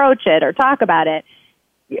or approach it or talk about it,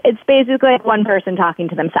 it's basically like one person talking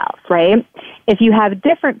to themselves, right? If you have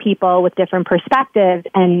different people with different perspectives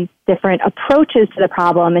and different approaches to the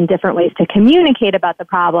problem and different ways to communicate about the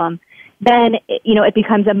problem, then, it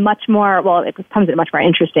becomes a much more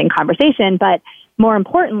interesting conversation, but more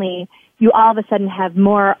importantly, you all of a sudden have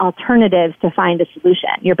more alternatives to find a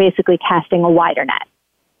solution. You're basically casting a wider net.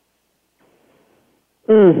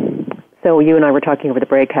 So you and I were talking over the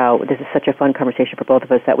break how this is such a fun conversation for both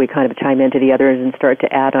of us that we kind of chime into the others and start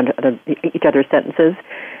to add on to each other's sentences.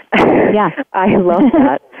 Yeah. I love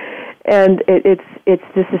that. And this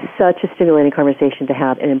is such a stimulating conversation to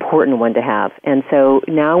have, an important one to have. And so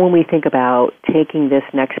now when we think about taking this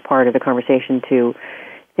next part of the conversation to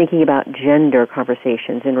thinking about gender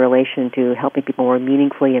conversations in relation to helping people more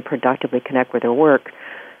meaningfully and productively connect with their work,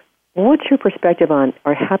 what's your perspective on,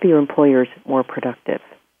 are happier employers more productive?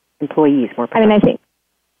 Employees more productive? I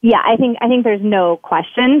think there's no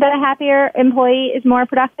question that a happier employee is more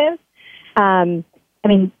productive. They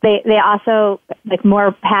also,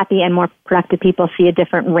 more happy and more productive people see a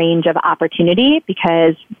different range of opportunity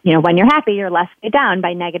because, when you're happy, you're less weighed down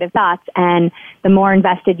by negative thoughts and the more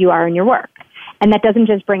invested you are in your work. And that doesn't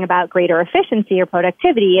just bring about greater efficiency or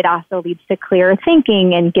productivity. It also leads to clearer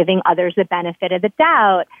thinking and giving others the benefit of the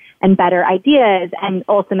doubt and better ideas and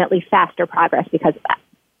ultimately faster progress because of that.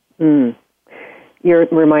 You're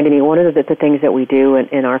reminding me, one of the things that we do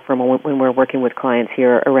in our firm when we're working with clients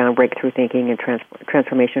here around breakthrough thinking and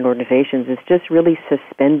transformation organizations is just really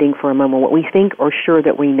suspending for a moment what we think or sure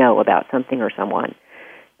that we know about something or someone,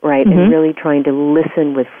 right? Mm-hmm. And really trying to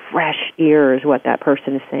listen with fresh ears what that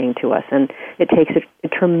person is saying to us. And it takes a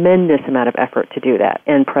tremendous amount of effort to do that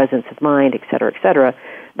and presence of mind, et cetera, et cetera.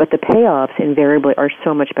 But the payoffs invariably are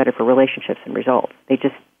so much better for relationships and results. It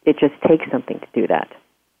just takes something to do that.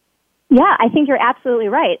 Yeah, I think you're absolutely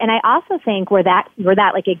right. And I also think where that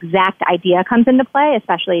exact idea comes into play,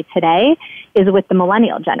 especially today, is with the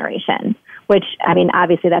millennial generation, which,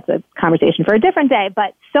 obviously that's a conversation for a different day,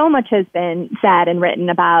 but so much has been said and written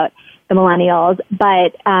about the millennials.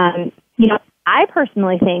 But, I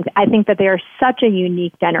personally think that they are such a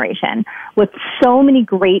unique generation with so many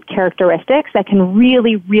great characteristics that can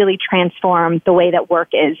really, really transform the way that work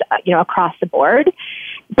is, across the board.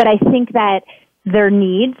 But I think that their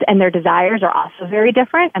needs and their desires are also very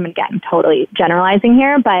different. I'm totally generalizing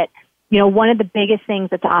here, but, one of the biggest things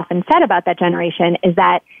that's often said about that generation is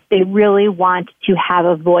that they really want to have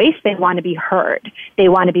a voice. They want to be heard. They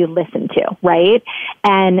want to be listened to, right?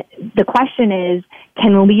 And the question is,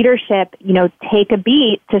 can leadership, take a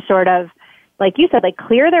beat to sort of, like you said,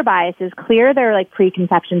 clear their biases, clear their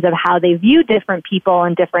preconceptions of how they view different people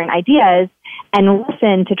and different ideas, and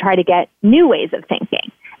listen to try to get new ways of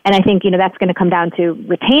thinking. And I think, that's going to come down to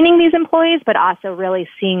retaining these employees, but also really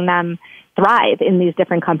seeing them thrive in these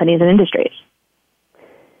different companies and industries.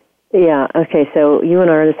 Yeah, okay, so you and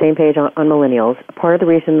I are on the same page on millennials. Part of the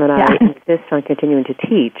reason that I insist on continuing to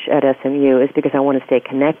teach at SMU is because I want to stay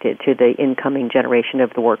connected to the incoming generation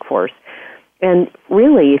of the workforce. And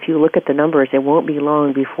really, if you look at the numbers, it won't be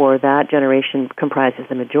long before that generation comprises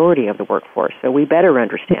the majority of the workforce. So we better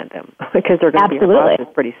understand them because they're going to be our bosses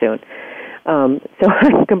pretty soon. So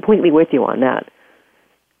I'm completely with you on that.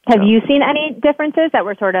 Have you seen any differences that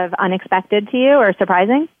were sort of unexpected to you or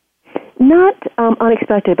surprising? Not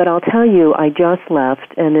unexpected, but I'll tell you, I just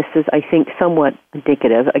left, and this is, I think, somewhat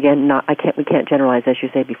indicative. Again, we can't generalize, as you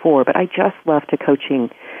say before, but I just left a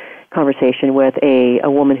coaching conversation with a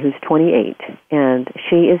woman who's 28, and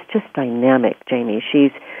she is just dynamic, Jamie.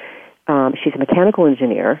 She's a mechanical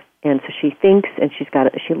engineer, and so she thinks, and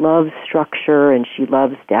she loves structure, and she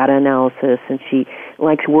loves data analysis, and she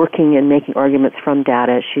likes working and making arguments from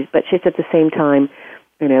data. But she's at the same time,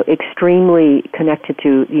 extremely connected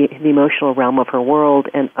to the emotional realm of her world,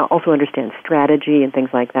 and also understands strategy and things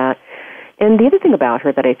like that. And the other thing about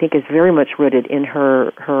her that I think is very much rooted in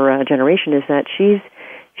her generation is that she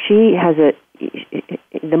has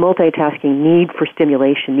the multitasking need for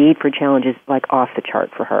stimulation, need for challenges, like off the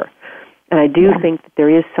chart for her. And I do think that there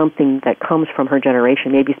is something that comes from her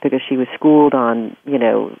generation. Maybe it's because she was schooled on,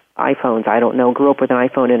 iPhones. I don't know. Grew up with an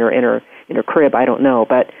iPhone in her crib. I don't know.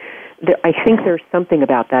 But I think there's something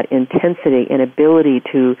about that intensity and ability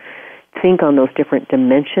to think on those different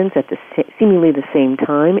dimensions at seemingly the same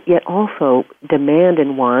time, yet also demand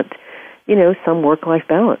and want, some work-life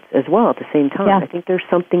balance as well at the same time. Yeah. I think there's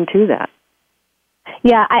something to that.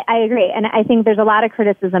 Yeah, I agree. And I think there's a lot of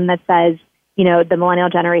criticism that says, the millennial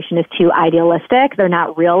generation is too idealistic. They're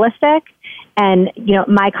not realistic. And,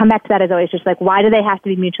 my comeback to that is always just like, why do they have to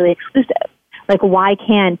be mutually exclusive? Like, why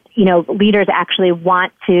can't, leaders actually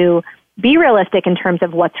want to be realistic in terms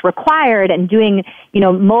of what's required and doing,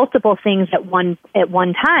 multiple things at one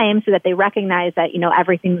time so that they recognize that,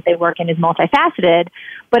 everything that they work in is multifaceted,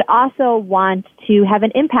 but also want to have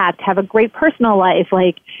an impact, have a great personal life,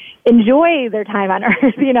 like enjoy their time on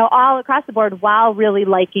earth, all across the board while really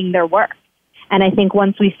liking their work. And I think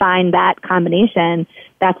once we find that combination,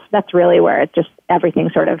 that's really where it just everything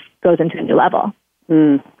sort of goes into a new level.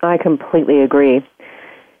 I completely agree.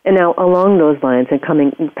 And now along those lines, and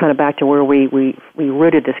coming kind of back to where we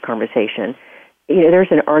rooted this conversation, there's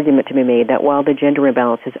an argument to be made that while the gender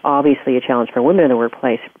imbalance is obviously a challenge for women in the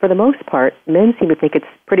workplace, for the most part, men seem to think it's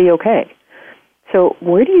pretty okay. So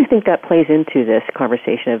where do you think that plays into this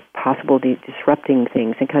conversation of possible disrupting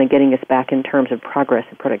things and kind of getting us back in terms of progress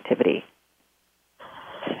and productivity?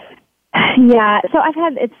 Yeah, so I've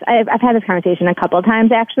had this conversation a couple of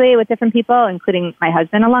times actually with different people, including my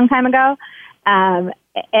husband a long time ago.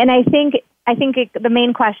 And I think the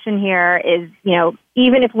main question here is,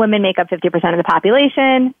 even if women make up 50% of the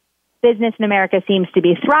population, business in America seems to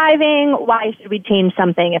be thriving. Why should we change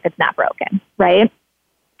something if it's not broken, right?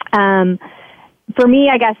 For me,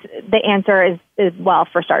 I guess the answer is well,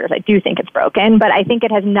 for starters, I do think it's broken, but I think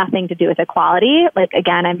it has nothing to do with equality. Like,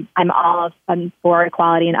 again, I'm all for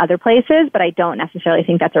equality in other places, but I don't necessarily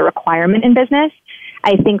think that's a requirement in business.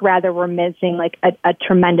 I think rather we're missing like a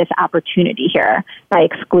tremendous opportunity here by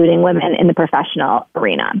excluding women in the professional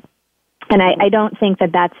arena. And I don't think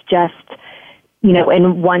that that's just,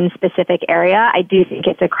 in one specific area. I do think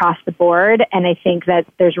it's across the board, and I think that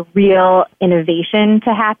there's real innovation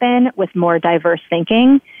to happen with more diverse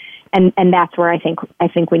thinking, and that's where I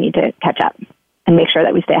think we need to catch up and make sure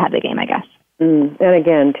that we stay ahead of the game, I guess. And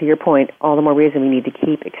again, to your point, all the more reason we need to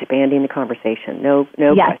keep expanding the conversation. No.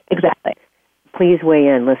 Yes, question. Exactly. Please weigh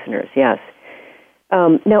in, listeners. Yes.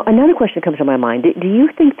 Now, another question comes to my mind. Do you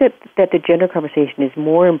think that the gender conversation is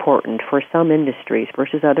more important for some industries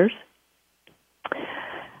versus others?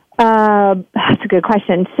 That's a good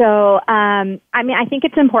question. So, I think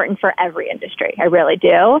it's important for every industry. I really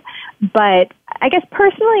do. But I guess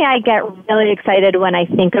personally, I get really excited when I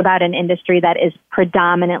think about an industry that is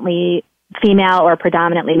predominantly female or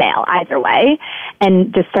predominantly male, either way,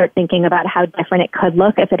 and just start thinking about how different it could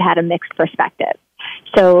look if it had a mixed perspective.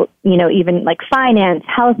 So, even like finance,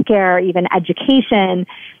 healthcare, even education,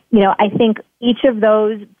 I think each of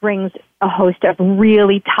those brings a host of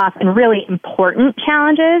really tough and really important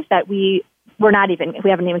challenges that we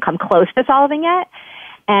haven't even come close to solving yet.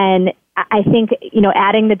 And I think,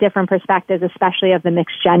 adding the different perspectives, especially of the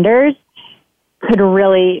mixed genders, could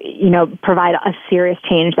really, provide a serious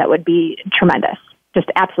change that would be tremendous. Just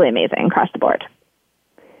absolutely amazing across the board.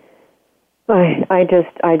 I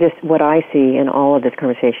just, what I see in all of this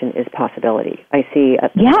conversation is possibility. I see a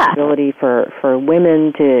possibility for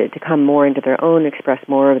women to come more into their own, express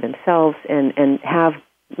more of themselves, and have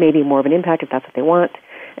maybe more of an impact if that's what they want.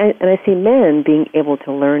 And I see men being able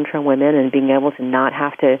to learn from women and being able to not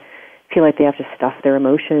have to feel like they have to stuff their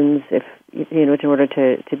emotions in order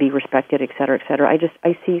to be respected, et cetera, et cetera.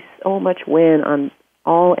 I see so much win on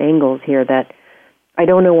all angles here that I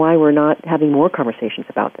don't know why we're not having more conversations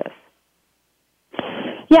about this.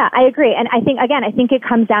 Yeah, I agree. And I think it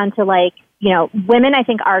comes down to women I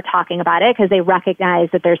think are talking about it because they recognize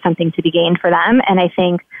that there's something to be gained for them. And I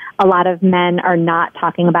think a lot of men are not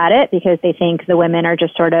talking about it because they think the women are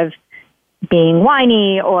just sort of being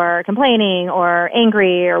whiny or complaining or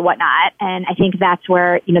angry or whatnot. And I think that's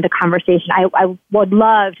where, the conversation, I would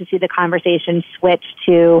love to see the conversation switch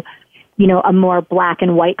to, a more black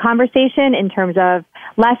and white conversation in terms of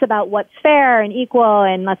less about what's fair and equal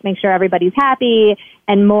and let's make sure everybody's happy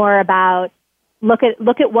and more about look at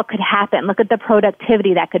what could happen. Look at the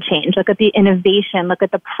productivity that could change. Look at the innovation. Look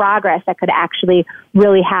at the progress that could actually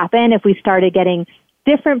really happen if we started getting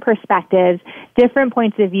different perspectives, different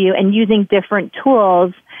points of view, and using different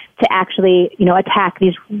tools to actually, attack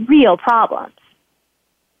these real problems.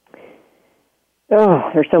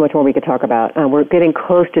 Oh, there's so much more we could talk about. We're getting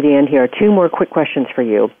close to the end here. 2 more quick questions for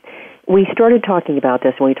you. We started talking about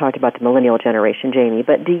this when we talked about the millennial generation, Jamie,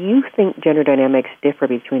 but do you think gender dynamics differ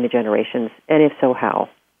between the generations, and if so, how?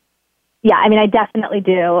 Yeah, I definitely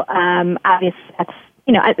do. Obviously, that's,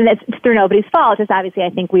 it's through nobody's fault. Just obviously, I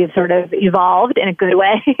think we've sort of evolved in a good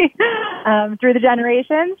way through the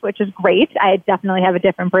generations, which is great. I definitely have a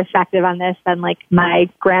different perspective on this than my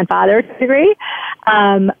grandfather to a degree.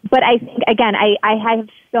 But I think, again, I have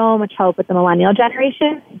so much hope with the millennial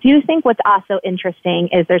generation. I do think what's also interesting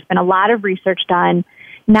is there's been a lot of research done,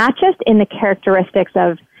 not just in the characteristics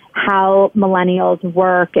of how millennials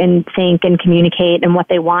work and think and communicate and what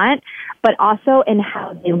they want, but also in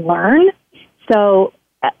how they learn. So,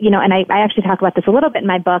 and I actually talk about this a little bit in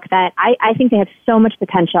my book, that I think they have so much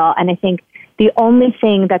potential. And I think the only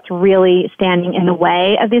thing that's really standing in the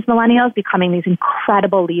way of these millennials becoming these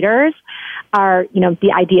incredible leaders are,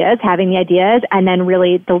 the ideas, having the ideas, and then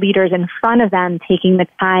really the leaders in front of them taking the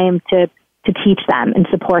time to teach them and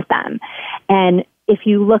support them. And if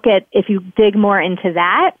you dig more into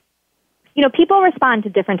that, people respond to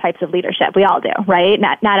different types of leadership. We all do, right?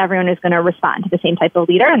 Not everyone is going to respond to the same type of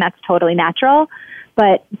leader, and that's totally natural.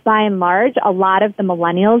 But by and large, a lot of the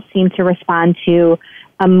millennials seem to respond to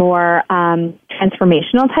a more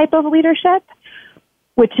transformational type of leadership,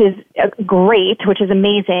 which is great, which is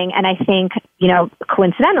amazing. And I think,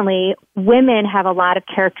 coincidentally, women have a lot of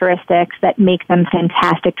characteristics that make them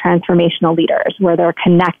fantastic transformational leaders, where they're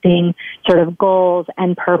connecting sort of goals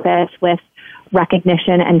and purpose with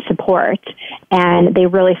recognition and support, and they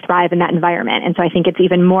really thrive in that environment. And so I think it's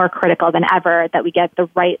even more critical than ever that we get the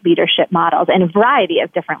right leadership models and a variety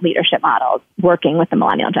of different leadership models working with the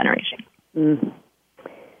millennial generation. Mm.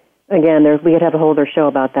 Again, we could have a whole other show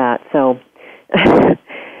about that. So,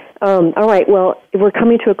 all right, well, we're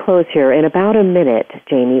coming to a close here. In about a minute,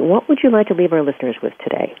 Jamie, what would you like to leave our listeners with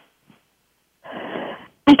today?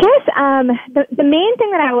 I guess the main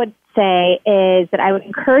thing that I would say is that I would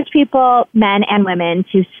encourage people, men and women,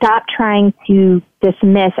 to stop trying to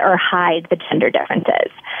dismiss or hide the gender differences,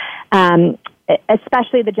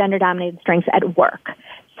 especially the gender-dominated strengths at work.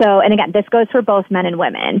 So, and again, this goes for both men and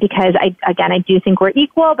women because, I do think we're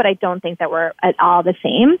equal, but I don't think that we're at all the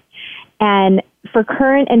same. And for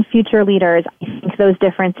current and future leaders, I think those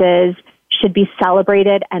differences should be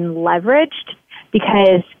celebrated and leveraged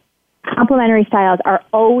because complementary styles are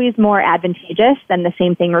always more advantageous than the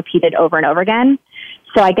same thing repeated over and over again.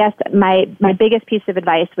 So I guess my biggest piece of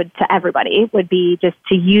advice to everybody would be just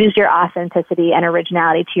to use your authenticity and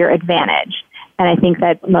originality to your advantage. And I think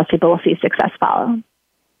that most people will see success follow.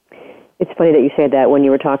 It's funny that you said that. When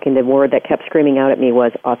you were talking, the word that kept screaming out at me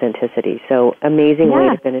was authenticity. So amazing way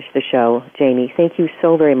to finish the show. Jamie, thank you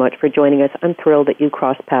so very much for joining us. I'm thrilled that you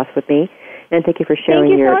crossed paths with me. And thank you for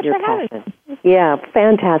sharing your passion. Yeah,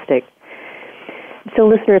 fantastic. So,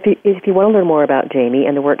 listener, if you want to learn more about Jamie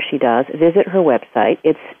and the work she does, visit her website.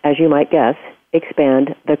 It's, as you might guess,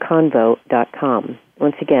 expandtheconvo.com.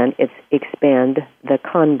 Once again, it's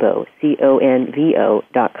expandtheconvo,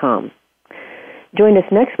 CONVO.com. Join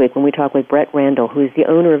us next week when we talk with Brett Randall, who is the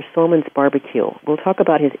owner of Solman's Barbecue. We'll talk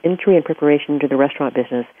about his entry and preparation into the restaurant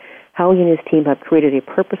business, how he and his team have created a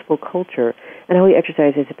purposeful culture, and how he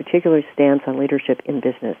exercises a particular stance on leadership in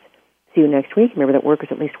business. See you next week. Remember that work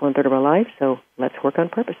is at least 1/3 of our lives, so let's work on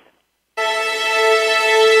purpose.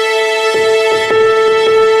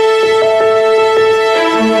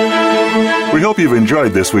 We hope you've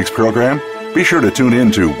enjoyed this week's program. Be sure to tune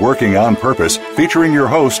in to Working on Purpose, featuring your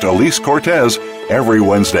host, Elise Cortez, every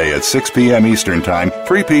Wednesday at 6 p.m. Eastern Time,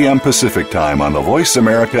 3 p.m. Pacific Time on the Voice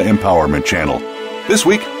America Empowerment Channel. This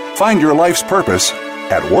week, find your life's purpose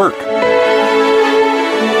at work.